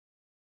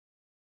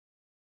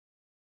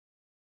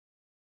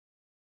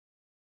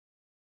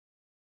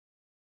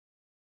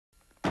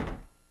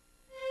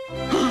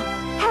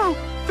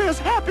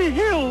Happy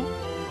Hill!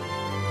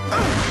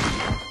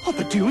 What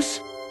the deuce?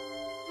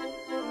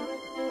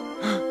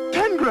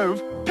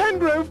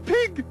 Pengrove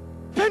Pig!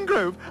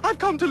 Pengrove, I've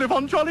come to live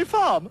on Jolly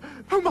Farm.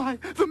 Oh my,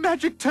 the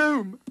magic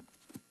tome.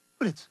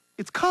 Well,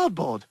 it's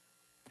cardboard.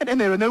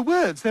 And there are no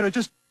words. There are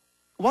just...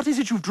 What is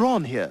it you've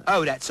drawn here?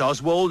 Oh, that's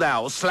Oswald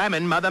Owl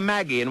slamming Mother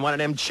Maggie in one of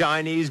them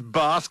Chinese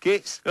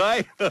baskets,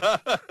 eh?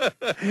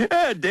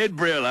 Dead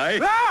brill, eh?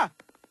 Ah!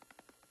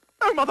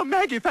 Oh, Mother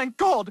Maggie, thank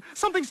God!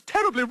 Something's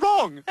terribly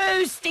wrong!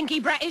 Whose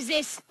stinky brat is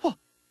this? Well,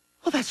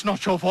 that's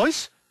not your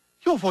voice.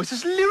 Your voice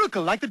is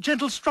lyrical, like the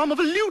gentle strum of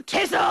a lute.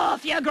 Piss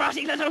off, you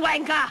grotty little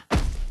wanker!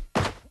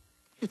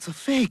 It's a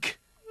fake.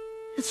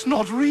 It's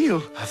not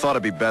real. I thought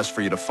it'd be best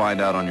for you to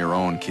find out on your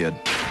own, kid.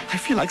 I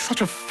feel like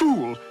such a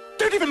fool.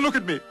 Don't even look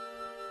at me.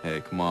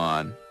 Hey, come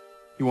on.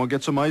 You want to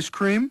get some ice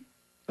cream?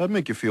 That'd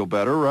make you feel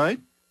better, right?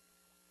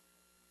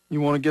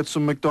 You want to get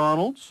some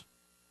McDonald's?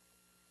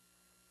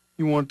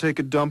 You want to take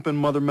a dump in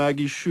Mother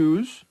Maggie's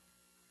shoes?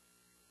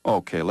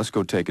 Okay, let's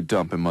go take a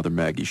dump in Mother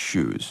Maggie's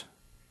shoes.